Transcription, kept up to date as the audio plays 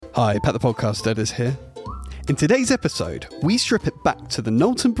Hi, Pat the Podcast Editors here. In today's episode, we strip it back to the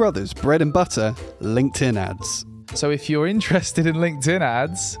Knowlton Brothers bread and butter, LinkedIn ads. So if you're interested in LinkedIn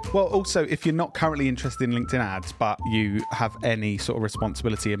ads... Well, also, if you're not currently interested in LinkedIn ads, but you have any sort of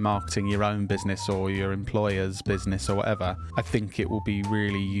responsibility in marketing your own business or your employer's business or whatever, I think it will be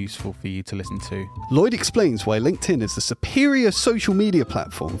really useful for you to listen to. Lloyd explains why LinkedIn is the superior social media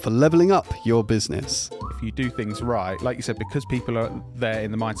platform for leveling up your business. If you do things right, like you said, because people are there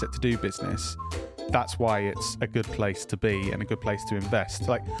in the mindset to do business, that's why it's a good place to be and a good place to invest.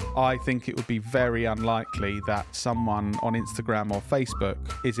 Like, I think it would be very unlikely that someone on Instagram or Facebook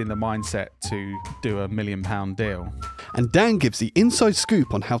is in the mindset to do £1 million deal. And Dan gives the inside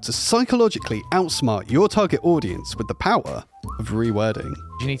scoop on how to psychologically outsmart your target audience with the power of rewording.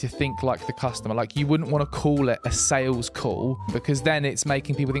 You need to think like the customer. Like, you wouldn't want to call it a sales call because then it's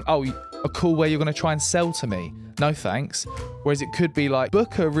making people think, oh, a call where you're going to try and sell to me. No thanks. Whereas it could be like,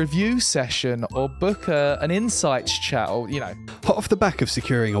 book a review session or book an insights chat or, Hot off the back of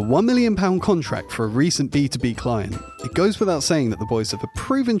securing a £1 million contract for a recent B2B client, it goes without saying that the boys have a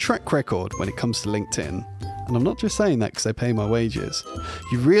proven track record when it comes to LinkedIn. And I'm not just saying that because they pay my wages.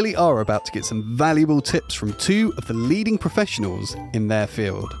 You really are about to get some valuable tips from two of the leading professionals in their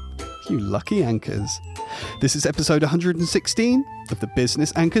field. You lucky anchors. This is episode 116 of the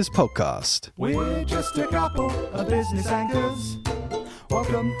Business Anchors Podcast. We're just a couple of business anchors.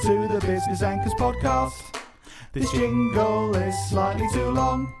 Welcome to the Business Anchors Podcast. This jingle is slightly too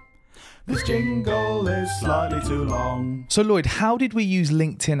long. This jingle is slightly too long. So Lloyd, how did we use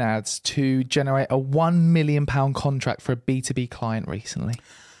LinkedIn ads to generate a £1 million contract for a B2B client recently?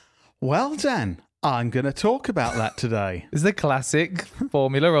 Well, Dan, I'm going to talk about that today. It's the classic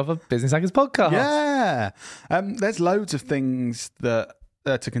formula of a Business Anchors Podcast. Yeah. There's loads of things that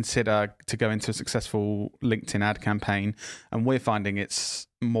to consider to go into a successful LinkedIn ad campaign. And we're finding it's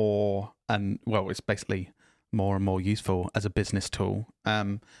it's basically more and more useful as a business tool.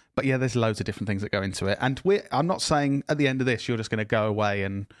 But yeah, there's loads of different things that go into it. And I'm not saying at the end of this, you're just going to go away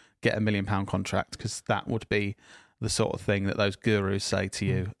and get £1 million contract, because that would be the sort of thing that those gurus say to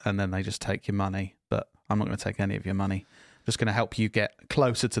you, and then they just take your money. But I'm not going to take any of your money. I'm just going to help you get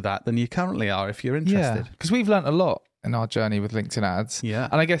closer to that than you currently are if you're interested. Yeah, because we've learnt a lot in our journey with LinkedIn ads. Yeah.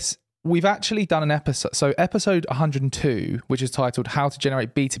 And I guess we've actually done an episode. So episode 102, which is titled How to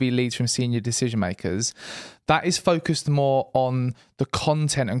Generate B2B Leads from Senior Decision Makers, that is focused more on the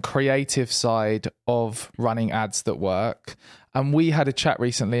content and creative side of running ads that work. And we had a chat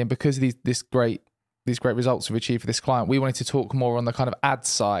recently, and because of these great results we've achieved for this client, we wanted to talk more on the kind of ad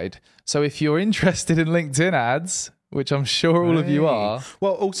side. So if you're interested in LinkedIn ads, which I'm sure all of you are.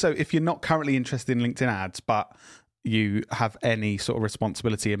 Well, also, if you're not currently interested in LinkedIn ads, but you have any sort of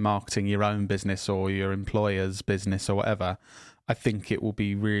responsibility in marketing your own business or your employer's business or whatever, I think it will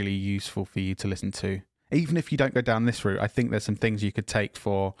be really useful for you to listen to. Even if you don't go down this route, I think there's some things you could take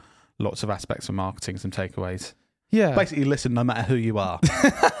for lots of aspects of marketing, some takeaways. Yeah. Basically, listen no matter who you are.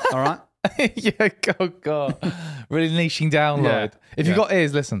 All right? Yeah, oh God. Really niching down, Yeah. Lloyd. If you've got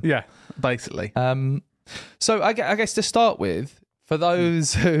ears, listen. Yeah, basically. So I guess to start with, for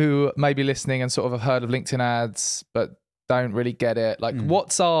those who may be listening and sort of have heard of LinkedIn ads but don't really get it, like,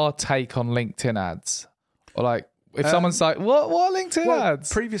 what's our take on LinkedIn ads? Or like, if someone's like, what are LinkedIn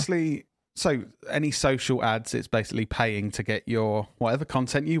ads? Previously, so any social ads, it's basically paying to get your whatever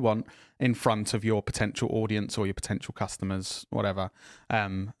content you want in front of your potential audience or your potential customers, whatever.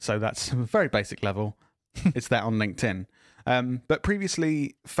 So that's a very basic level. It's that on LinkedIn. But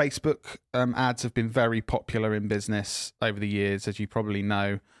previously, Facebook ads have been very popular in business over the years. As you probably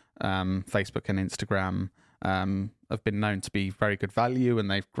know, Facebook and Instagram have been known to be very good value,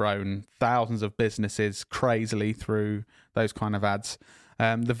 and they've grown thousands of businesses crazily through those kind of ads.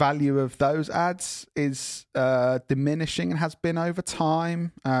 The value of those ads is diminishing and has been over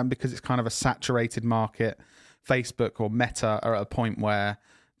time because it's kind of a saturated market. Facebook or Meta are at a point where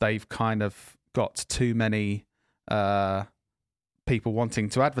they've kind of got too many people wanting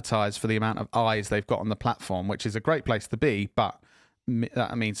to advertise for the amount of eyes they've got on the platform, which is a great place to be, but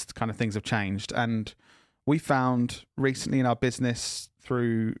that means kind of things have changed. And we found recently in our business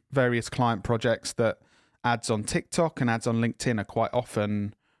through various client projects that ads on TikTok and ads on LinkedIn are quite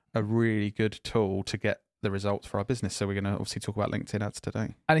often a really good tool to get the results for our business. So we're going to obviously talk about LinkedIn ads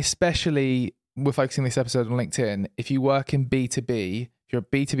today. And especially, we're focusing this episode on LinkedIn. If you work in B2B, if you're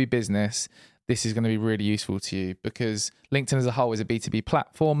a B2B business, this is going to be really useful to you, because LinkedIn as a whole is a B2B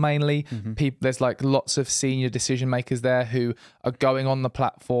platform mainly. There's like lots of senior decision makers there who are going on the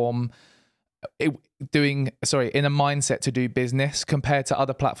platform in a mindset to do business compared to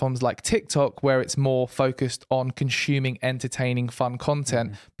other platforms like TikTok, where it's more focused on consuming entertaining, fun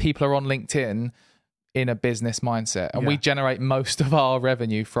content. People are on LinkedIn in a business mindset, and we generate most of our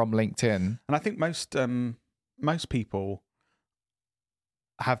revenue from LinkedIn. And I think most people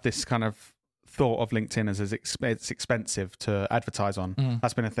have this kind of thought of LinkedIn as it's expensive to advertise on.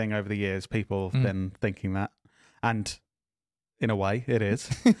 That's been a thing over the years. People have been thinking that, and in a way, it is.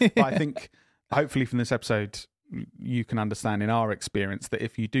 But I think hopefully from this episode, you can understand in our experience that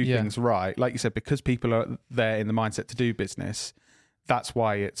if you do things right, like you said, because people are there in the mindset to do business, that's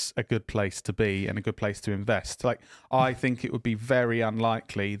why it's a good place to be and a good place to invest. Like, I think it would be very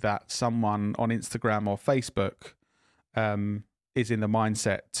unlikely that someone on Instagram or Facebook is in the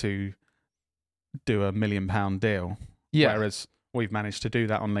mindset to do £1 million deal. Whereas we've managed to do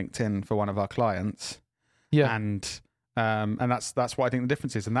that on LinkedIn for one of our clients. And that's what I think the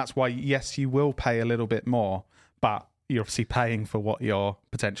difference is. And that's why, yes, you will pay a little bit more, but you're obviously paying for what you're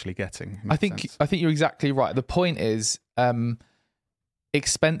potentially getting. I think you're exactly right. The point is,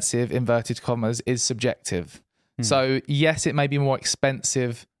 expensive, inverted commas, is subjective. So yes, it may be more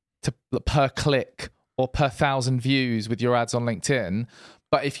expensive per click or per 1,000 views with your ads on LinkedIn.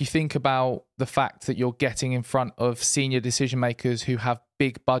 But if you think about the fact that you're getting in front of senior decision makers who have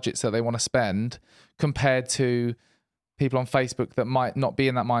big budgets that they want to spend, compared to people on Facebook that might not be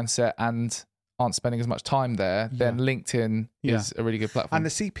in that mindset and aren't spending as much time there, then LinkedIn is a really good platform. And the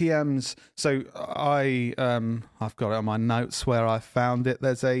CPMs, so I've got it on my notes where I found it.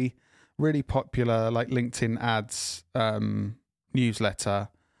 There's a really popular like LinkedIn ads newsletter.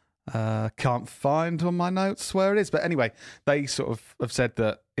 Can't find on my notes where it is, but anyway, they sort of have said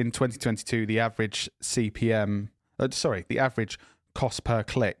that in 2022 the average the average cost per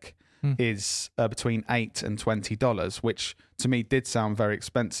click is between $8 and $20, which to me did sound very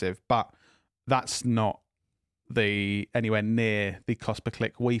expensive, but that's not anywhere near the cost per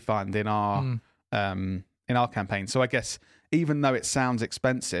click we find in our campaign. So I guess even though it sounds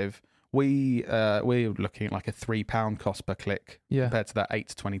expensive, we're looking at like a £3 cost per click compared to that $8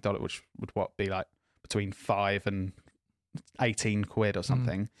 to $20, which would be like between £5 and 18 quid or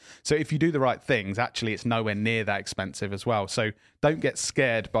something. So if you do the right things, actually it's nowhere near that expensive as well. So don't get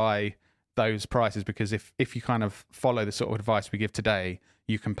scared by those prices, because if you kind of follow the sort of advice we give today,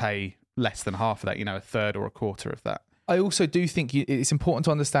 you can pay less than half of that, a third or a quarter of that. I also do think it's important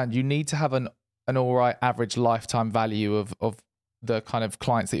to understand you need to have an all right average lifetime value of the kind of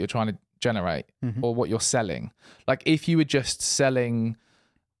clients that you're trying to generate or what you're selling. Like if you were just selling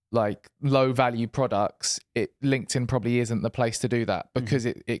like low value products, LinkedIn probably isn't the place to do that, because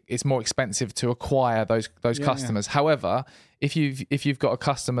it's more expensive to acquire those customers. However, if you've got a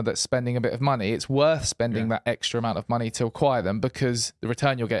customer that's spending a bit of money, it's worth spending that extra amount of money to acquire them, because the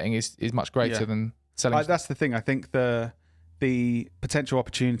return you're getting is much greater than selling. That's the thing. I think the potential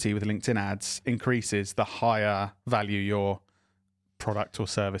opportunity with LinkedIn ads increases the higher value your product or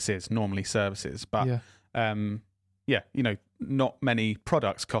service is, normally services, but not many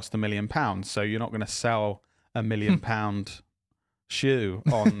products cost £1 million, so you're not going to sell £1 million shoe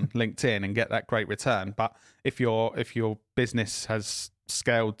on LinkedIn and get that great return. But if your business has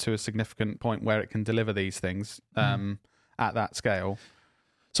scaled to a significant point where it can deliver these things at that scale.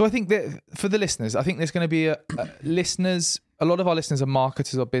 So I think that for the listeners, I think there's going to be a lot of our listeners are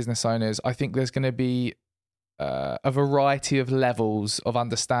marketers or business owners. I think there's going to be a variety of levels of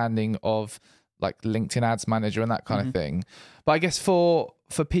understanding of like LinkedIn Ads Manager and that kind of thing. But I guess for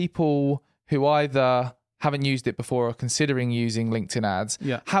people who either haven't used it before or considering using LinkedIn ads,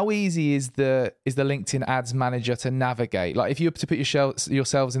 how easy is the LinkedIn Ads Manager to navigate? Like if you were to put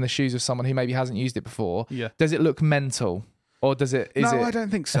yourselves in the shoes of someone who maybe hasn't used it before, does it look mental? Or does it? No, I don't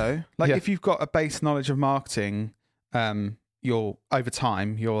think so. Like if you've got a base knowledge of marketing, over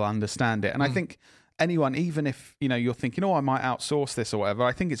time you'll understand it. And I think anyone, even if you're thinking, I might outsource this or whatever,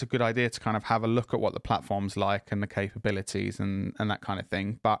 I think it's a good idea to kind of have a look at what the platform's like and the capabilities and that kind of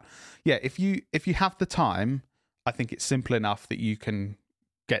thing. But yeah, if you have the time, I think it's simple enough that you can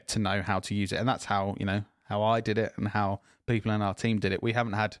get to know how to use it. And that's how I did it and how people in our team did it. We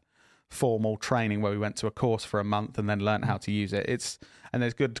haven't had formal training where we went to a course for a month and then learned how to use it. And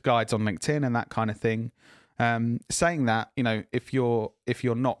there's good guides on LinkedIn and that kind of thing. Saying that, if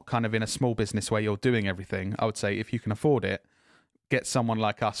you're not kind of in a small business where you're doing everything, I would say if you can afford it, get someone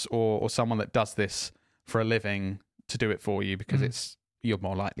like us or someone that does this for a living to do it for you, because you're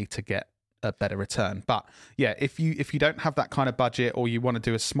more likely to get a better return. But yeah, if you don't have that kind of budget, or you want to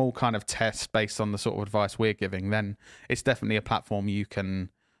do a small kind of test based on the sort of advice we're giving, then it's definitely a platform you can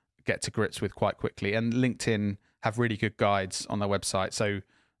get to grips with quite quickly. And LinkedIn have really good guides on their website. So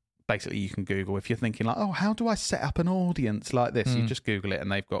basically you can Google. If you're thinking like, oh, how do I set up an audience like this? You just Google it,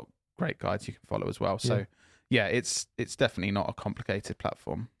 and they've got great guides you can follow as well. So yeah, it's definitely not a complicated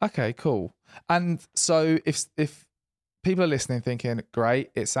platform. Okay, cool. And so if people are listening thinking,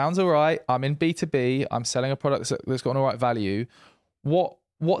 great, it sounds all right, I'm in B2B, I'm selling a product that's got an all right value,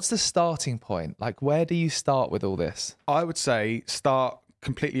 what's the starting point? Like, where do you start with all this? I would say start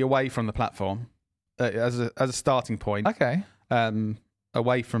completely away from the platform as a starting point. Okay.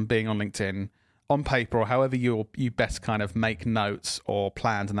 Away from being on LinkedIn, on paper, or however you best kind of make notes or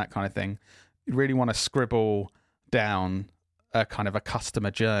plans and that kind of thing. You really want to scribble down a kind of a customer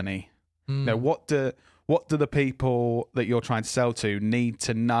journey. You know, what do the people that you're trying to sell to need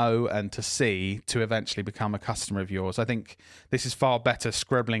to know and to see to eventually become a customer of yours? I think this is far better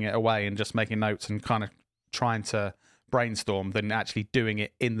scribbling it away and just making notes and kind of trying to brainstorm than actually doing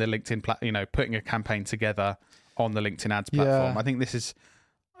it in the LinkedIn putting a campaign together on the LinkedIn ads platform. I think this is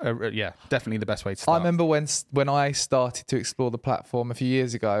definitely the best way to start. I remember when I started to explore the platform a few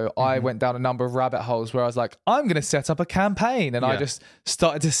years ago, I went down a number of rabbit holes where I was like, I'm going to set up a campaign. And I just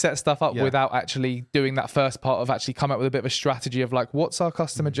started to set stuff up without actually doing that first part of actually coming up with a bit of a strategy of like, what's our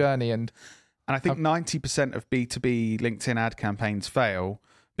customer journey? And I think 90% of B2B LinkedIn ad campaigns fail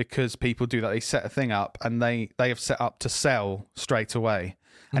because people do that. They set a thing up and they have set up to sell straight away.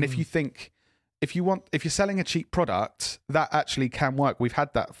 And if you think, if you're selling a cheap product, that actually can work. We've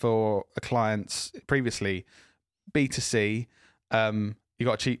had that for clients previously. B2C, you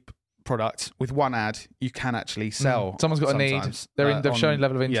got a cheap product with one ad, you can actually sell. Someone's got sometimes. a need. They've shown a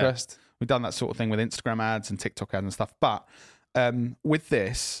level of interest. Yeah. We've done that sort of thing with Instagram ads and TikTok ads and stuff. But with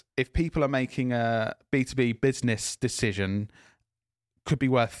this, if people are making a B2B business decision, could be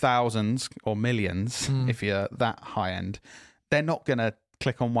worth thousands or millions if you're that high end, they're not going to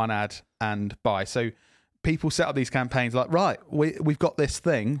click on one ad and buy. So people set up these campaigns like, right, we've got this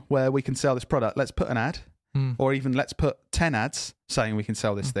thing where we can sell this product. Let's put an ad, or even let's put 10 ads saying we can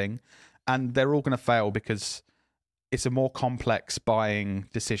sell this thing. And they're all going to fail because it's a more complex buying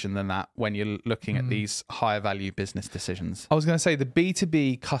decision than that when you're looking at these higher value business decisions. I was going to say the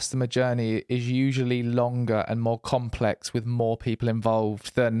B2B customer journey is usually longer and more complex with more people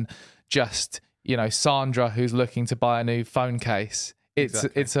involved than just, Sandra who's looking to buy a new phone case.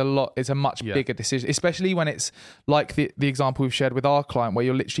 It's a much bigger decision, especially when it's like the example we've shared with our client where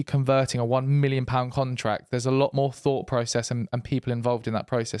you're literally converting a £1 million contract. There's a lot more thought process and people involved in that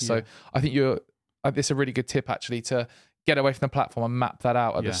process. So I think it's a really good tip actually to get away from the platform and map that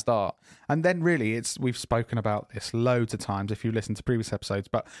out at the start. And then really we've spoken about this loads of times if you listen to previous episodes,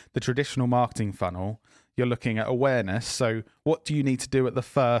 but the traditional marketing funnel, you're looking at awareness. So what do you need to do at the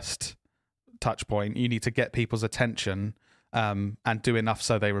first touch point? You need to get people's attention and do enough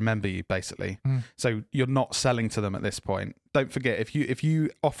so they remember you, basically. So you're not selling to them at this point. Don't forget, if you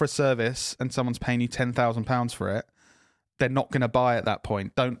offer a service and someone's paying you £10,000 for it, they're not going to buy at that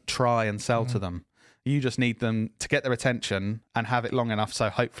point. Don't try and sell to them. You just need them to get their attention and have it long enough so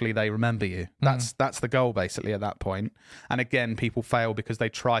hopefully they remember you. That's the goal basically at that point. And again, people fail because they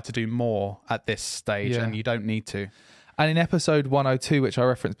try to do more at this stage and you don't need to. And in episode 102, which I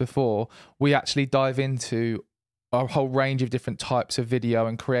referenced before, we actually dive into a whole range of different types of video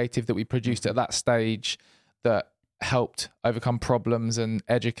and creative that we produced at that stage that helped overcome problems and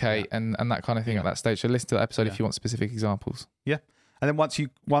educate and that kind of thing at that stage. So listen to that episode if you want specific examples. Yeah. And then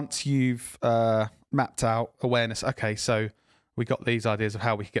once you've mapped out awareness, okay, so we got these ideas of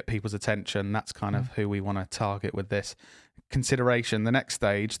how we can get people's attention. That's kind of who we want to target with this. Consideration, the next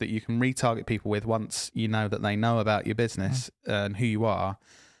stage that you can retarget people with once you know that they know about your business and who you are,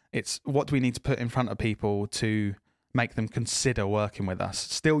 it's what do we need to put in front of people to make them consider working with us.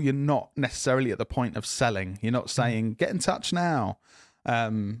 Still, you're not necessarily at the point of selling. You're not saying, get in touch now.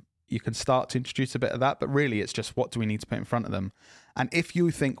 You can start to introduce a bit of that, but really it's just what do we need to put in front of them? And if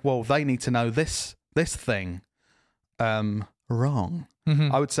you think, well, they need to know this thing, wrong.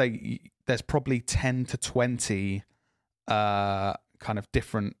 I would say there's probably 10 to 20 kind of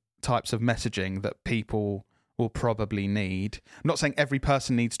different types of messaging that people will probably need. I'm not saying every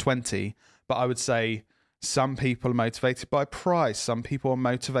person needs 20, but I would say some people are motivated by price. Some people are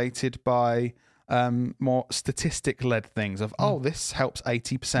motivated by more statistic-led things of, this helps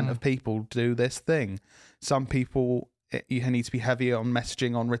 80% of people do this thing. Some people, you need to be heavier on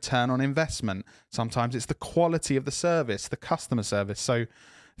messaging on return on investment. Sometimes it's the quality of the service, the customer service. So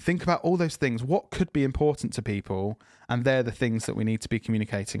think about all those things. What could be important to people? And they're the things that we need to be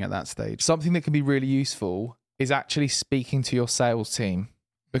communicating at that stage. Something that can be really useful is actually speaking to your sales team,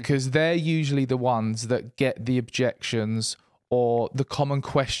 because they're usually the ones that get the objections or the common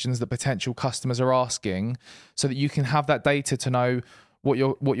questions that potential customers are asking, so that you can have that data to know what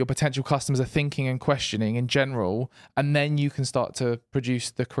your potential customers are thinking and questioning in general, and then you can start to produce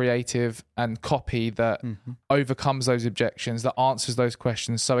the creative and copy that overcomes those objections, that answers those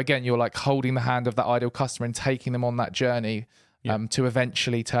questions. So again, you're like holding the hand of that ideal customer and taking them on that journey to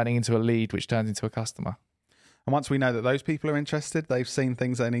eventually turning into a lead, which turns into a customer. And once we know that those people are interested, they've seen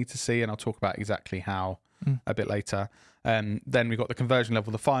things they need to see, and I'll talk about exactly how a bit later. Then we've got the conversion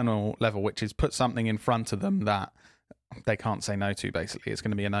level, the final level, which is put something in front of them that they can't say no to, basically. It's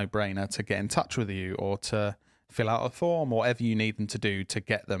going to be a no-brainer to get in touch with you or to fill out a form or whatever you need them to do to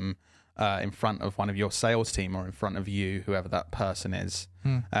get them in front of one of your sales team or in front of you, whoever that person is.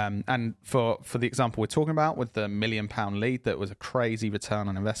 And for the example we're talking about with the £1 million lead, that was a crazy return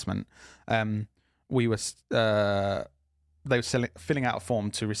on investment. They were filling out a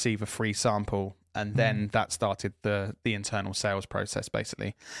form to receive a free sample, and then that started the internal sales process,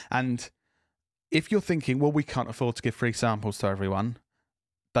 basically. And if you're thinking, well, we can't afford to give free samples to everyone,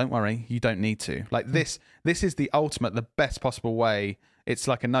 don't worry, you don't need to. Like this is the ultimate, the best possible way. It's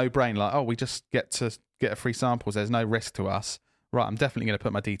like a no-brainer. Like, oh, we just get to get a free samples. There's no risk to us. Right, I'm definitely going to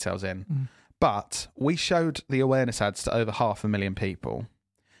put my details in. But we showed the awareness ads to over 500,000 people.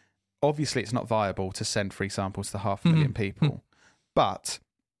 Obviously, it's not viable to send free samples to 500,000 people. But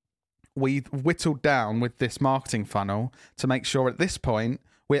we've whittled down with this marketing funnel to make sure at this point,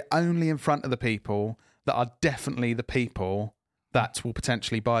 we're only in front of the people that are definitely the people that will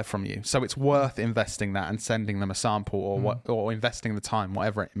potentially buy from you. So it's worth investing that and sending them a sample or investing the time,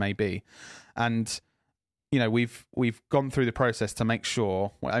 whatever it may be. And, you know, we've gone through the process to make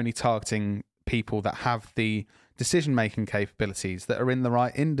sure we're only targeting people that have the decision-making capabilities, that are in the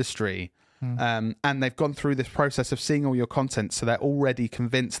right industry. And they've gone through this process of seeing all your content, so they're already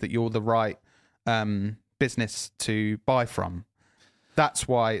convinced that you're the right business to buy from. That's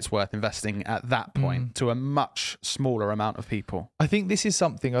why it's worth investing at that point to a much smaller amount of people. I think this is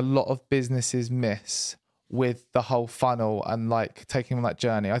something a lot of businesses miss with the whole funnel and like taking on that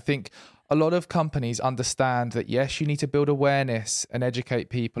journey. I think a lot of companies understand that, yes, you need to build awareness and educate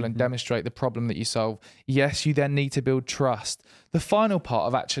people and demonstrate the problem that you solve. Yes, you then need to build trust. The final part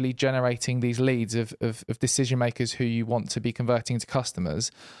of actually generating these leads of decision makers who you want to be converting into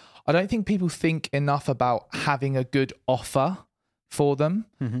customers, I don't think people think enough about having a good offer for them.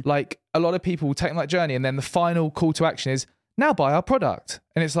 Like a lot of people will take on that journey, and then the final call to action is, now buy our product.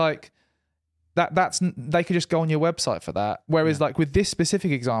 And it's like, that's they could just go on your website for that. Whereas like with this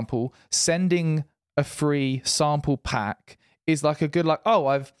specific example, sending a free sample pack is like a good, like, oh,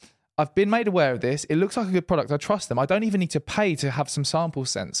 I've been made aware of this. It looks like a good product. I trust them. I don't even need to pay to have some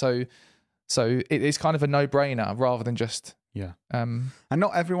samples sent. So it is kind of a no-brainer rather than just and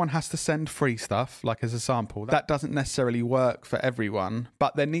not everyone has to send free stuff like as a sample. That doesn't necessarily work for everyone,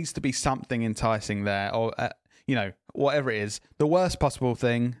 but there needs to be something enticing there, or you know, whatever it is. The worst possible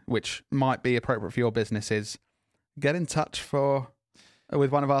thing, which might be appropriate for your business, is get in touch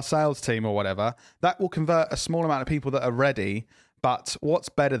with one of our sales team or whatever. That will convert a small amount of people that are ready. But what's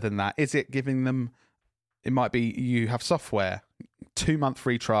better than that? Is it giving them, it might be you have software, 2-month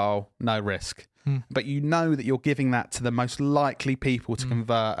free trial, no risk. But you know that you're giving that to the most likely people to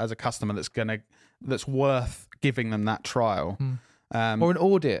convert as a customer that's worth giving them that trial. Or an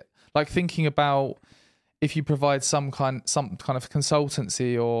audit, like thinking about if you provide some kind of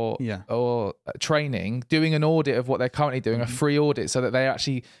consultancy or training, doing an audit of what they're currently doing, a free audit, so that they're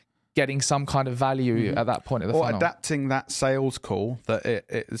actually getting some kind of value at that point of the funnel. Or adapting that sales call that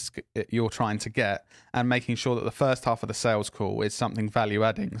you're trying to get, and making sure that the first half of the sales call is something value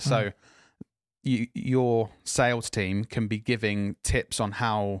adding. So your sales team can be giving tips on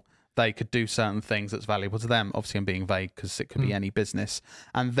how they could do certain things that's valuable to them. Obviously, I'm being vague because it could be any business.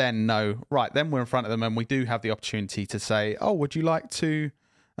 And then then we're in front of them and we do have the opportunity to say, oh, would you like to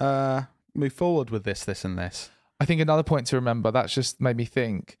move forward with this, and this? I think another point to remember, that's just made me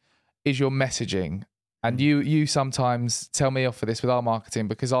think, is your messaging. And you sometimes tell me off for this with our marketing,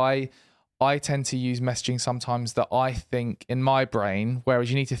 because I tend to use messaging sometimes that I think in my brain,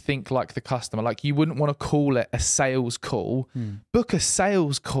 whereas you need to think like the customer. Like, you wouldn't want to call it a sales call. Book a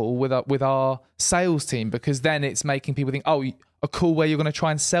sales call with our sales team, because then it's making people think, oh, a call where you're going to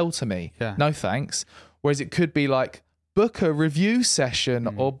try and sell to me. No thanks. Whereas it could be like, book a review session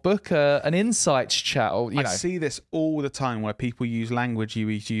or book an insights chat. Or, I see this all the time where people use language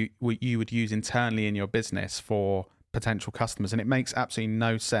you would use internally in your business for potential customers, and it makes absolutely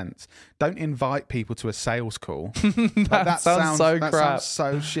no sense. Don't invite people to a sales call. that sounds so crap. That sounds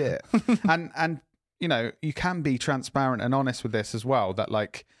so shit. and you know, you can be transparent and honest with this as well, that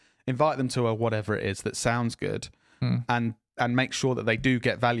like, invite them to a whatever it is that sounds good, and make sure that they do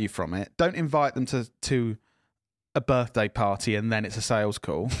get value from it. Don't invite them to a birthday party and then it's a sales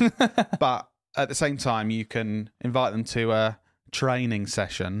call. But at the same time, you can invite them to a training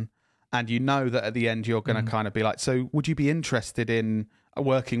session, and you know that at the end you're going to kind of be like, so would you be interested in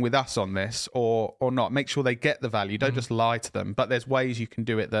working with us on this or not? Make sure they get the value. Don't just lie to them. But there's ways you can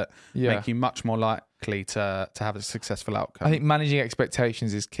do it that make you much more likely to have a successful outcome. I think managing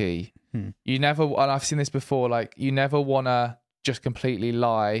expectations is key. You never, and I've seen this before, like you never want to just completely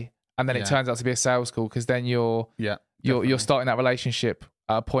lie and then it turns out to be a sales call, because then you're starting that relationship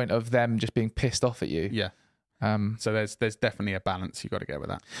at a point of them just being pissed off at you. So there's definitely a balance you've got to get with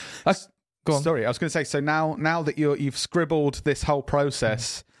that. Go on. Sorry, I was going to say, so now that you've scribbled this whole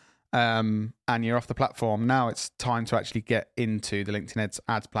process and you're off the platform, now it's time to actually get into the LinkedIn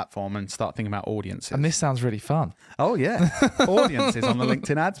ads platform and start thinking about audiences. And this sounds really fun. Oh, yeah. Audiences on the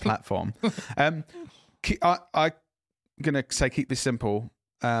LinkedIn ads platform. I'm going to say keep this simple.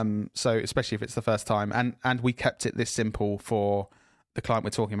 So especially if it's the first time. And we kept it this simple for the client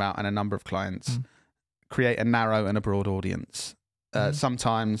we're talking about and a number of clients. Create a narrow and a broad audience.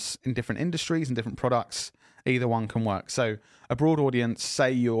 Sometimes in different industries and different products, either one can work. So a broad audience,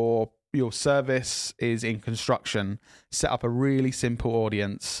 say your service is in construction, set up a really simple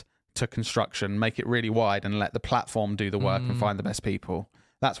audience to construction, make it really wide and let the platform do the work and find the best people.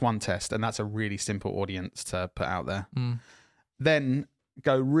 That's one test, and that's a really simple audience to put out there. Then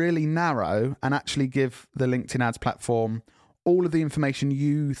go really narrow and actually give the LinkedIn ads platform all of the information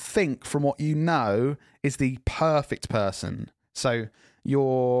you think from what you know is the perfect person. So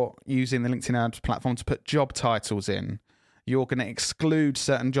you're using the LinkedIn ads platform to put job titles in. You're going to exclude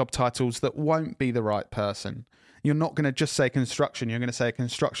certain job titles that won't be the right person. You're not going to just say construction. You're going to say a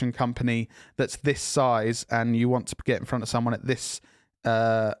construction company that's this size and you want to get in front of someone at this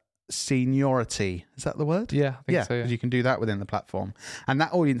seniority. Is that the word? Yeah, I think so. Yeah. You can do that within the platform. And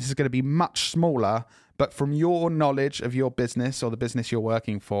that audience is going to be much smaller, but from your knowledge of your business or the business you're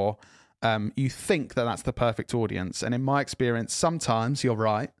working for, you think that that's the perfect audience. And in my experience, sometimes you're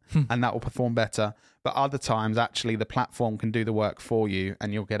right and that will perform better. But other times, actually, the platform can do the work for you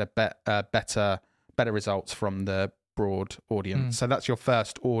and you'll get better results from the broad audience. So that's your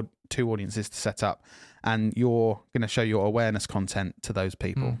first two audiences to set up. And you're going to show your awareness content to those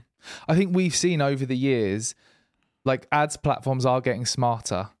people. I think we've seen over the years, like ads platforms are getting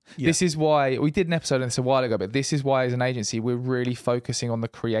smarter. This is why we did an episode on this a while ago, but this is why as an agency, we're really focusing on the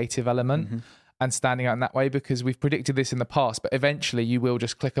creative element and standing out in that way, because we've predicted this in the past, but eventually you will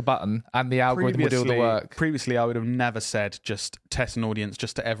just click a button and the algorithm will do all the work. Previously, I would have never said just test an audience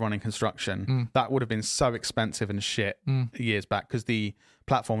just to everyone in construction. That would have been so expensive and shit years back, because the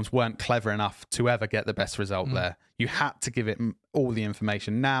platforms weren't clever enough to ever get the best result there. You had to give it all the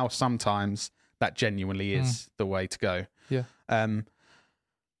information. Now, sometimes that genuinely is the way to go.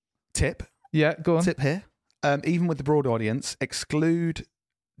 Tip. Yeah, go on. Tip here. Even with the broad audience, exclude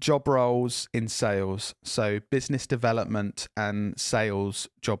job roles in sales. So business development and sales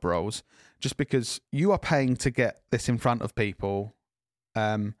job roles, just because you are paying to get this in front of people.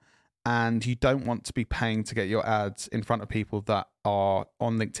 And you don't want to be paying to get your ads in front of people that are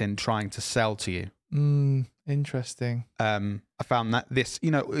on LinkedIn trying to sell to you. Interesting. I found that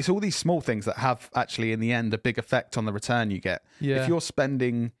it's all these small things that have actually in the end a big effect on the return you get. If you're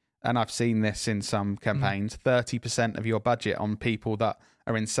spending, and I've seen this in some campaigns, 30% of your budget on people that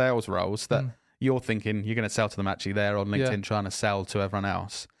are in sales roles that you're thinking you're going to sell to them, actually they're on LinkedIn trying to sell to everyone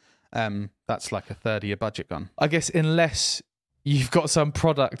else. That's like a third of your budget gone. I guess unless you've got some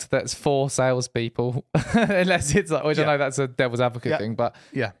product that's for salespeople, unless it's like, which I know that's a devil's advocate thing, but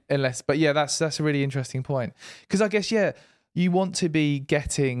that's a really interesting point. Because I guess, you want to be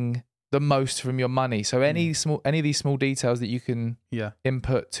getting the most from your money. So any of these small details that you can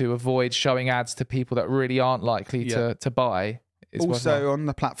input to avoid showing ads to people that really aren't likely to buy. Also on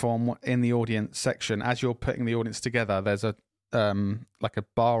the platform in the audience section, as you're putting the audience together, there's a like a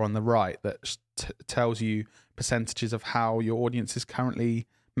bar on the right that tells you percentages of how your audience is currently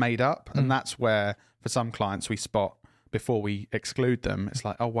made up. And that's where for some clients we spot before we exclude them. It's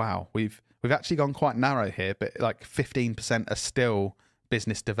like, oh wow, we've actually gone quite narrow here, but like 15% are still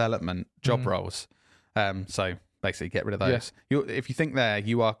business development job roles. So basically get rid of those. If you think there,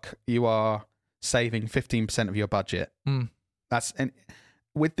 you are saving 15% of your budget. And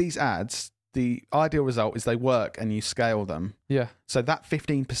with these ads, the ideal result is they work and you scale them. So that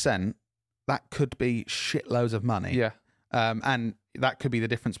 15%, that could be shitloads of money. And that could be the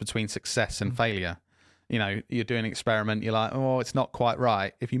difference between success and failure. You're doing an experiment, you're like, oh, it's not quite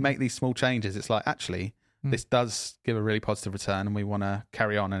right. If you make these small changes, it's like, actually, this does give a really positive return and we want to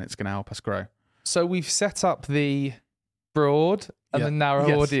carry on and it's going to help us grow. So we've set up the broad and the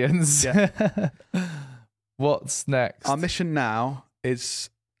narrow audience. What's next? Our mission now is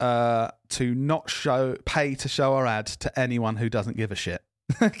to not pay to show our ad to anyone who doesn't give a shit.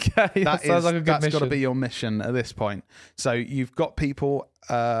 Okay, that sounds like a good that's mission. got to be your mission at this point. So you've got people,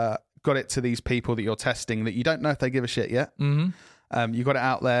 got it to these people that you're testing that you don't know if they give a shit yet. Mm-hmm. You got it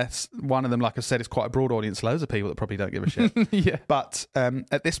out there. One of them, like I said, is quite a broad audience. Loads of people that probably don't give a shit. Yeah. But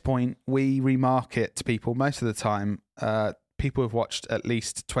at this point, we remarket to people most of the time. People who've watched at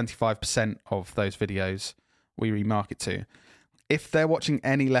least 25% of those videos, we remarket to. If they're watching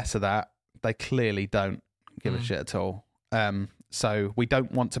any less of that, they clearly don't give a shit at all. So we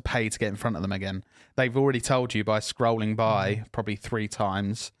don't want to pay to get in front of them again. They've already told you by scrolling by probably 3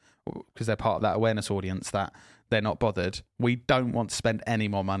 times, because they're part of that awareness audience, that they're not bothered. We don't want to spend any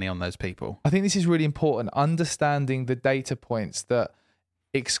more money on those people. I think this is really important, understanding the data points that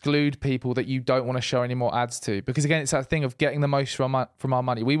exclude people that you don't want to show any more ads to. Because again, it's that thing of getting the most from our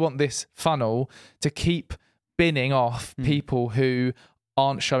money. We want this funnel to keep binning off people who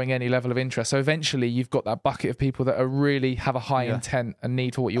aren't showing any level of interest. So eventually you've got that bucket of people that are really have a high intent and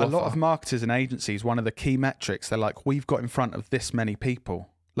need for what you offer. A lot of marketers and agencies, one of the key metrics, they're like, we've got in front of this many people.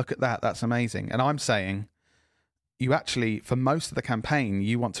 Look at that. That's amazing. And I'm saying, you actually, for most of the campaign,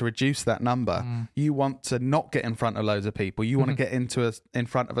 you want to reduce that number. You want to not get in front of loads of people. You want to get in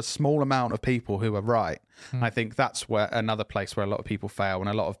front of a small amount of people who are right. I think that's where another place where a lot of people fail and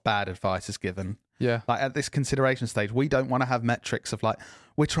a lot of bad advice is given. Yeah. Like at this consideration stage, we don't want to have metrics of like,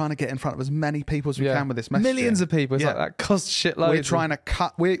 we're trying to get in front of as many people as we can with this messaging. Millions of people. It's like that costs shitloads. We're trying to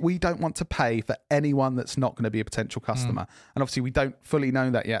cut. We don't want to pay for anyone that's not going to be a potential customer. And obviously we don't fully know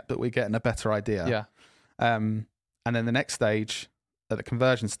that yet, but we're getting a better idea. Yeah. And then the next stage, at the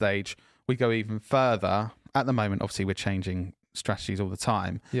conversion stage, we go even further. At the moment, obviously, we're changing strategies all the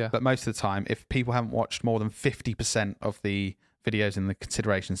time. Yeah. But most of the time, if people haven't watched more than 50% of the videos in the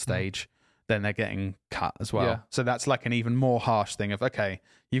consideration stage, then they're getting cut as well. Yeah. So that's like an even more harsh thing of, okay,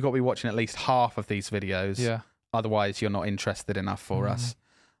 you've got to be watching at least half of these videos. Yeah. Otherwise, you're not interested enough for us.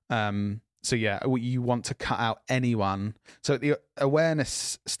 So yeah, you want to cut out anyone. So at the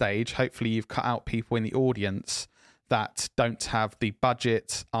awareness stage, hopefully you've cut out people in the audience that don't have the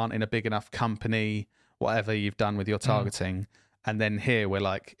budget, aren't in a big enough company, whatever you've done with your targeting. And then here we're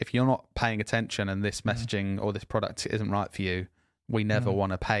like, if you're not paying attention and this messaging or this product isn't right for you, we never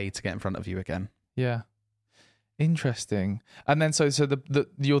want to pay to get in front of you again. Yeah. Interesting. And then so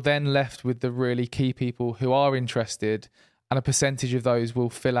you're then left with the really key people who are interested, and a percentage of those will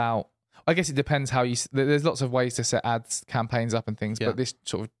fill out. I guess it depends how there's lots of ways to set ads campaigns up and things, but this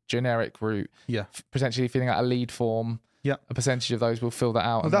sort of generic route, potentially filling out a lead form, a percentage of those will fill that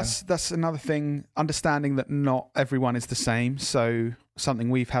out. Well, that's another thing, understanding that not everyone is the same. So something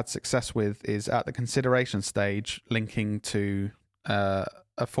we've had success with is at the consideration stage, linking to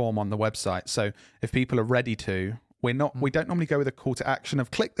a form on the website. So if people are ready to, we don't normally go with a call to action of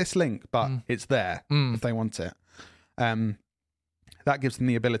click this link, but it's there if they want it. That gives them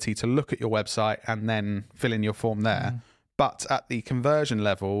the ability to look at your website and then fill in your form there. But at the conversion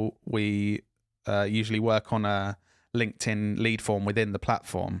level, we usually work on a LinkedIn lead form within the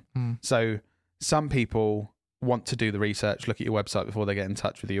platform. So some people want to do the research, look at your website before they get in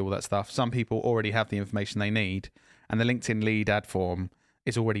touch with you, all that stuff. Some people already have the information they need, and the LinkedIn lead ad form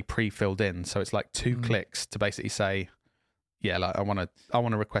is already pre-filled in. So it's like 2 clicks to basically say, yeah, like I want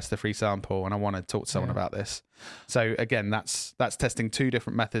to request a free sample and I want to talk to someone about this. So again, that's testing 2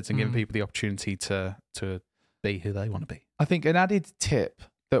 different methods and giving people the opportunity to be who they want to be. I think an added tip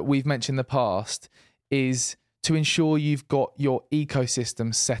that we've mentioned in the past is to ensure you've got your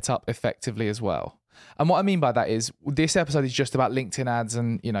ecosystem set up effectively as well. And what I mean by that is this episode is just about LinkedIn ads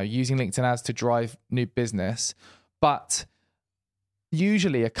and, using LinkedIn ads to drive new business. But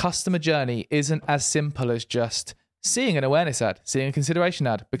usually a customer journey isn't as simple as just seeing an awareness ad, seeing a consideration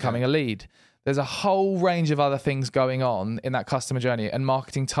ad, becoming a lead. There's a whole range of other things going on in that customer journey and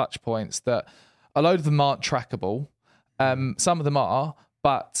marketing touch points that a load of them aren't trackable. Some of them are,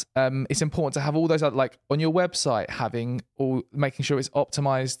 but it's important to have all those, like on your website, making sure it's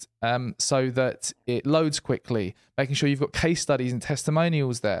optimized so that it loads quickly, making sure you've got case studies and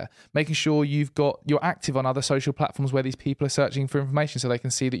testimonials there, making sure you're active on other social platforms where these people are searching for information so they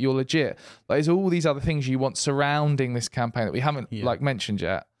can see that you're legit. There's all these other things you want surrounding this campaign that we haven't mentioned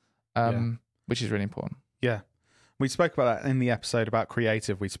yet, which is really important. Yeah. We spoke about that in the episode about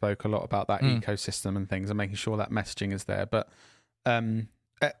creative. We spoke a lot about that ecosystem and things and making sure that messaging is there. But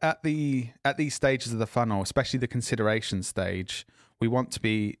at these stages of the funnel, especially the consideration stage, we want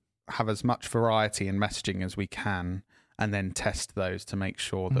to have as much variety in messaging as we can, and then test those to make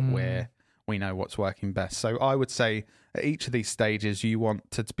sure that we know what's working best. So I would say at each of these stages, you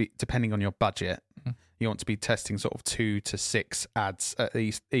want to be, depending on your budget, You want to be testing sort of 2 to 6 ads at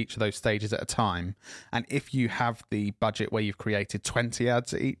each of those stages at a time. And if you have the budget where you've created 20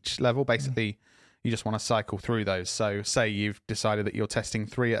 ads at each level, basically you just want to cycle through those. So say you've decided that you're testing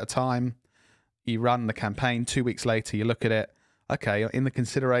 3 at a time, you run the campaign, 2 weeks later you look at it, okay, in the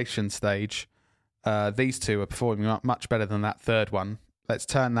consideration stage, these 2 are performing much better than that third one. Let's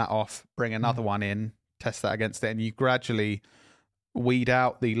turn that off, bring another one in, test that against it, and you gradually weed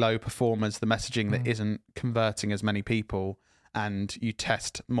out the low performers, the messaging that isn't converting as many people, and you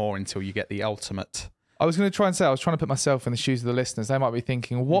test more until you get the ultimate. I was going to try and say, I was trying to put myself in the shoes of the listeners. They might be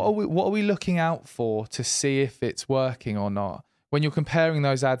thinking, what are we looking out for to see if it's working or not? When you're comparing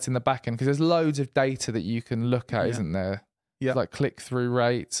those ads in the back end, because there's loads of data that you can look at, isn't there? Yeah. Like click-through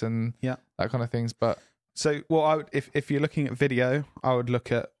rates and that kind of things. But so, if you're looking at video, I would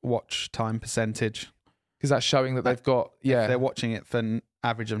look at watch time percentage. Because that's showing that they've got, if they're watching it for an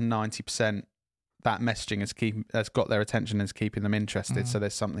average of 90%, that messaging has got their attention and is keeping them interested. So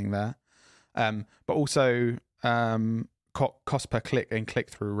there's something there. But also cost per click and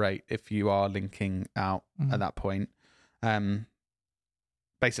click-through rate if you are linking out at that point.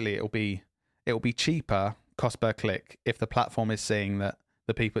 Basically, it'll be cheaper cost per click if the platform is seeing that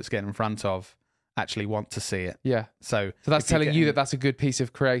the people it's getting in front of actually want to see it. Yeah. So that's telling you that that's a good piece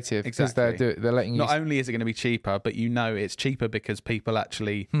of creative. Exactly. Because they're letting you... Not only is it going to be cheaper, but you know it's cheaper because people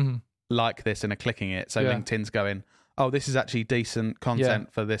actually like this and are clicking it. So LinkedIn's going, oh, this is actually decent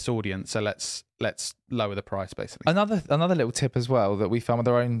content for this audience. So let's lower the price, basically. Another little tip as well that we found with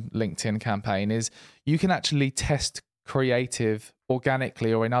our own LinkedIn campaign is you can actually test creative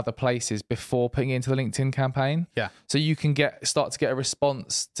organically or in other places before putting it into the LinkedIn campaign. Yeah. So you can start to get a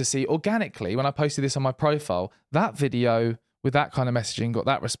response to see organically, when I posted this on my profile, that video with that kind of messaging got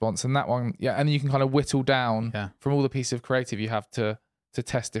that response, and that one, and then you can kind of whittle down from all the pieces of creative you have to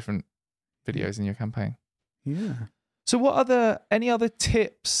test different videos in your campaign. Yeah. So any other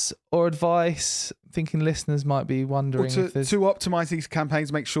tips or advice thinking listeners might be wondering to optimize these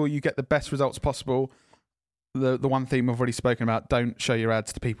campaigns, make sure you get the best results possible. The one theme I've already spoken about, don't show your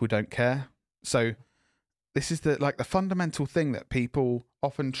ads to people who don't care. So this is the fundamental thing that people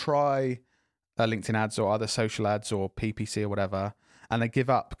often try LinkedIn ads or other social ads or PPC or whatever, and they give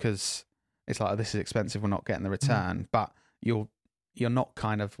up because it's like, oh, this is expensive, we're not getting the return. But you're not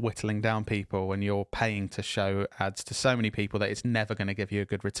kind of whittling down people, and you're paying to show ads to so many people that it's never going to give you a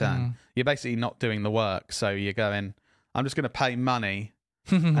good return. You're basically not doing the work. So you're going, I'm just going to pay money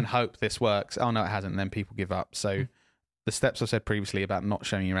and hope this works. Oh no, it hasn't. And then people give up. So the steps I said previously about not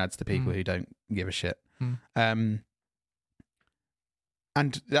showing your ads to people who don't give a shit. And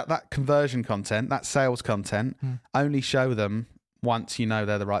that conversion content, that sales content, only show them once you know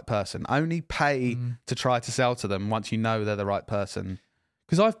they're the right person. Only pay to try to sell to them once you know they're the right person.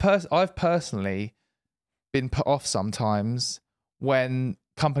 Because I've personally been put off sometimes when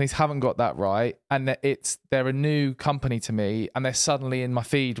companies haven't got that right, and they're a new company to me, and they're suddenly in my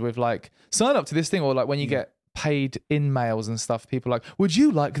feed with like, sign up to this thing, or like when you get paid in mails and stuff, people are like, would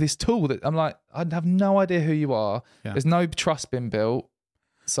you like this tool? That I'm like, I have no idea who you are. There's no trust been built.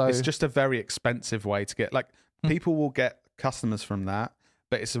 So it's just a very expensive way to get, like, people will get customers from that,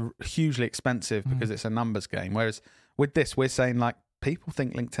 but it's hugely expensive because it's a numbers game. Whereas with this, we're saying like, people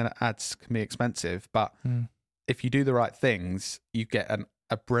think LinkedIn ads can be expensive, but if you do the right things, you get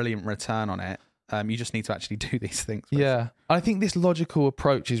a brilliant return on it. You just need to actually do these things. Basically. Yeah. I think this logical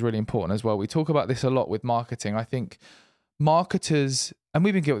approach is really important as well. We talk about this a lot with marketing. I think marketers, and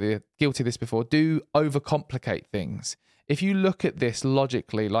we've been guilty of this before, do overcomplicate things. If you look at this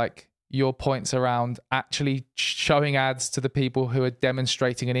logically, like your points around actually showing ads to the people who are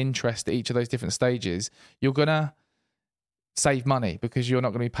demonstrating an interest at each of those different stages, you're going to save money because you're not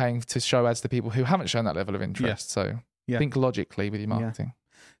going to be paying to show ads to people who haven't shown that level of interest. So think logically with your marketing.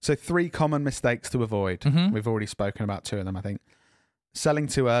 So 3 common mistakes to avoid. We've already spoken about 2 of them, I think. Selling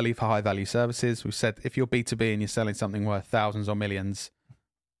too early for high value services. We've said if you're B2B and you're selling something worth thousands or millions,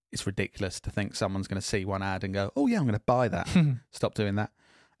 it's ridiculous to think someone's going to see one ad and go, oh yeah, I'm going to buy that. Stop doing that.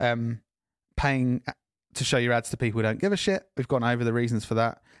 Paying to show your ads to people who don't give a shit. We've gone over the reasons for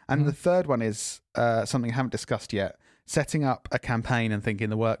that. And the third one is something I haven't discussed yet. Setting up a campaign and thinking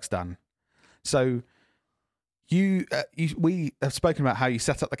the work's done. So we have spoken about how you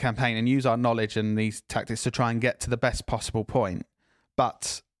set up the campaign and use our knowledge and these tactics to try and get to the best possible point.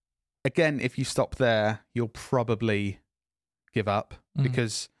 But again, if you stop there, you'll probably give up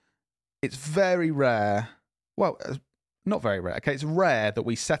because it's very rare. Well, not very rare. Okay, it's rare that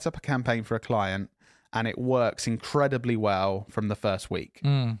we set up a campaign for a client and it works incredibly well from the first week.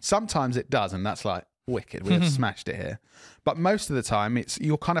 Sometimes it does, and that's like wicked. We have smashed it here. But most of the time,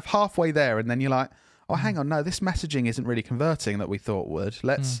 you're kind of halfway there, and then you're like, oh, hang on, no, this messaging isn't really converting that we thought would.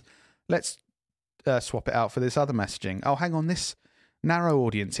 Let's swap it out for this other messaging. Oh, hang on, this narrow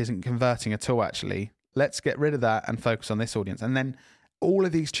audience isn't converting at all, actually. Let's get rid of that and focus on this audience. And then all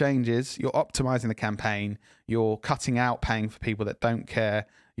of these changes, you're optimizing the campaign, you're cutting out paying for people that don't care,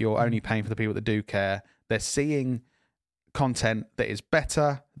 you're only paying for the people that do care. They're seeing content that is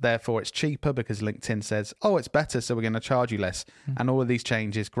better, therefore it's cheaper because LinkedIn says, oh, it's better, so we're going to charge you less. And all of these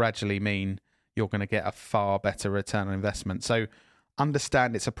changes gradually mean you're going to get a far better return on investment. So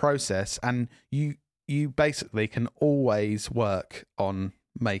understand it's a process, and you basically can always work on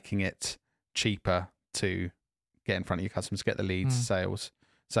making it cheaper to get in front of your customers, get the leads, sales.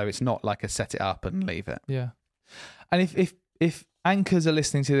 So it's not like a set it up and leave it. Yeah. And if anchors are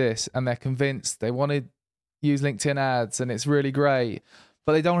listening to this and they're convinced they want to use LinkedIn ads and it's really great,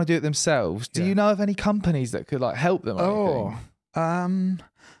 but they don't want to do it themselves, do you know of any companies that could like help them or anything?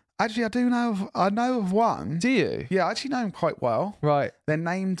 Actually, I know of one. Do you? Yeah, I actually know them quite well. Right. They're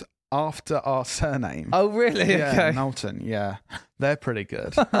named after our surname. Oh, really? Yeah, Okay. Knowlton. Yeah, they're pretty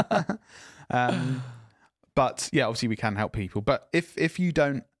good. But yeah, obviously we can help people. But if you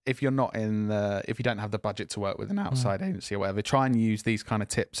don't have the budget to work with an outside agency or whatever, try and use these kind of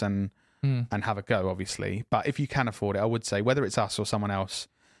tips and have a go, obviously. But if you can afford it, I would say whether it's us or someone else,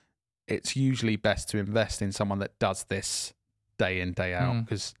 it's usually best to invest in someone that does this day in, day out,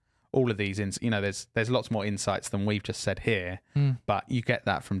 because all of these, there's lots more insights than we've just said here, but you get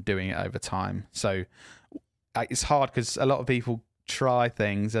that from doing it over time. So it's hard because a lot of people try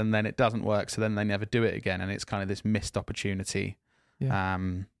things and then it doesn't work, so then they never do it again, and it's kind of this missed opportunity.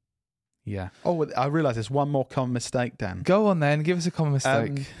 Yeah. Oh, I realise there's one more common mistake, Dan. Go on then, give us a common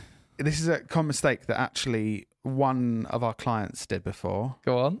mistake. This is a common mistake that actually one of our clients did before.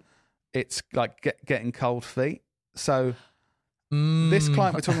 Go on. It's like getting cold feet. So this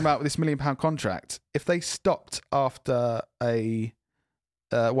client we're talking about with this £1 million contract, if they stopped after a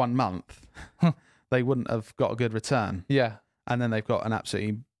 1 month, they wouldn't have got a good return. Yeah. And then they've got an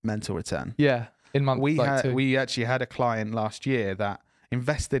absolutely mental return. Yeah. In month We actually had a client last year that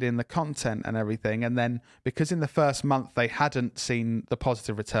invested in the content and everything, and then because in the first month they hadn't seen the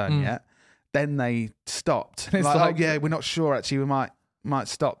positive return yet, then they stopped. It's like, yeah, we're not sure actually, we might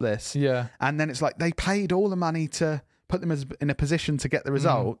stop this. Yeah. And then it's like they paid all the money to put them in a position to get the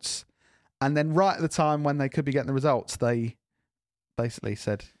results, and then right at the time when they could be getting the results, they basically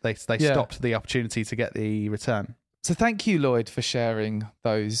said they stopped the opportunity to get the return. So thank you, Lloyd, for sharing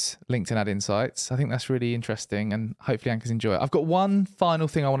those LinkedIn ad insights. I think that's really interesting, and hopefully anchors enjoy it. I've got one final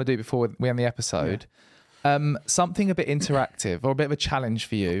thing I want to do before we end the episode. Something a bit interactive or a bit of a challenge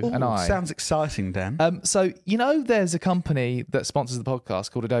for you and I. Sounds exciting, Dan. So, there's a company that sponsors the podcast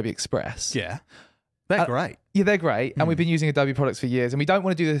called Adobe Express. Yeah. They're great. Yeah, they're great. And we've been using Adobe products for years, and we don't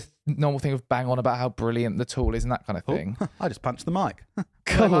want to do the normal thing of bang on about how brilliant the tool is and that kind of thing. I just punched the mic.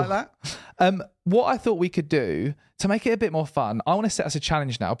 Cool. Like that. What I thought we could do to make it a bit more fun, I want to set us a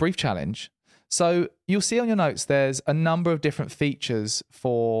challenge now, a brief challenge. So you'll see on your notes, there's a number of different features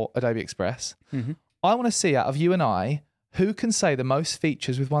for Adobe Express. Mm-hmm. I want to see out of you and I, who can say the most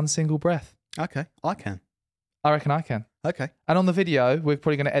features with one single breath. Okay, I can. I reckon I can. Okay. And on the video, we're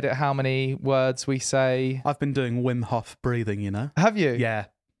probably going to edit how many words we say. I've been doing Wim Hof breathing, Have you? Yeah.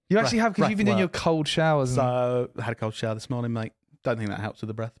 You actually have, because you've been doing your cold showers. So I had a cold shower this morning, mate. Don't think that helps with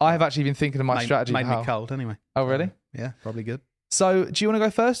the breath. I have actually been thinking of my strategy. Made me cold anyway. Oh, really? Yeah, probably good. So do you want to go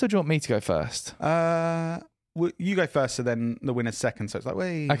first or do you want me to go first? You go first, so then the winner's second. So it's like,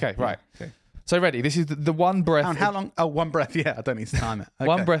 wait. Okay, right. Okay. So ready, this is the one breath. And how long? Oh, one breath. Yeah, I don't need to time it. Okay.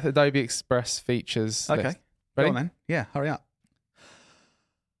 One breath Adobe Express features. Okay. List. Ready? Ready? Go on then. Yeah, hurry up.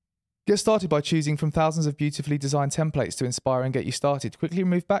 Get started by choosing from thousands of beautifully designed templates to inspire and get you started. Quickly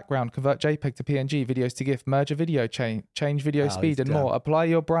remove background, convert JPEG to PNG, videos to GIF, merge a video chain, change video speed and more. Apply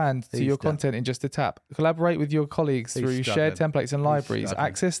your brand to your content in just a tap. Collaborate with your colleagues through shared templates and libraries.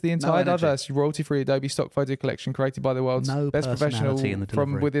 Access the entire diverse, royalty-free Adobe stock photo collection created by the world's best professional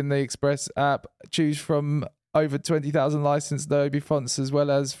from within the Express app. Choose from over 20,000 licensed Adobe fonts, as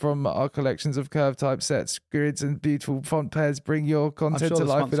well as from our collections of curve typesets, grids, and beautiful font pairs. Bring your content to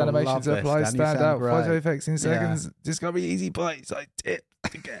life with animations to apply standout photo effects in seconds. Discover easy bites I tip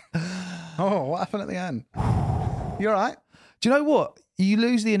to get. Oh, what happened at the end? You all right? Do you know what? You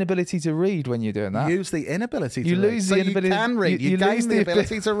lose the inability to read when you're doing that. Use the inability to you read. Lose so the inability. You can read. You gain the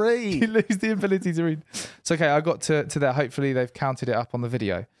ability to read. You lose the ability to read. It's okay. I got to there. Hopefully they've counted it up on the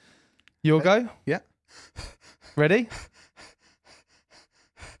video. You'll go? Yeah. Ready?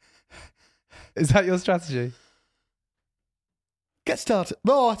 Is that your strategy? Get started.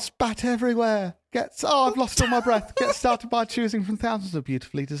 Oh, spat everywhere. I've lost all my breath. Get started by choosing from thousands of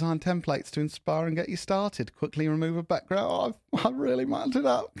beautifully designed templates to inspire and get you started. Quickly remove a background. I've really mucked it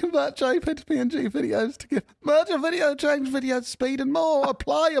up. Convert JPEG to PNG videos to give merge a video, change video speed and more.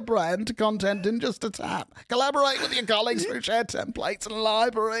 Apply your brand to content in just a tap. Collaborate with your colleagues through shared templates and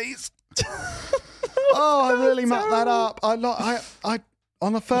libraries. I really mucked that up. I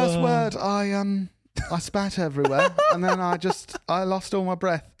on the first word I spat everywhere and then I lost all my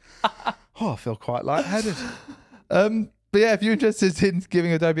breath. I feel quite lightheaded. But yeah, if you're interested in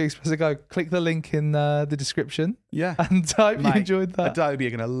giving Adobe Express a go, click the link in the description. Yeah. And hope you enjoyed that. Adobe are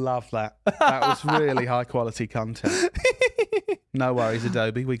going to love that. That was really high quality content. No worries,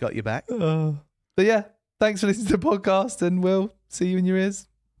 Adobe. We got you back. But yeah, thanks for listening to the podcast and we'll see you in your ears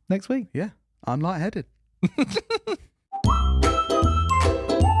next week. Yeah, I'm lightheaded.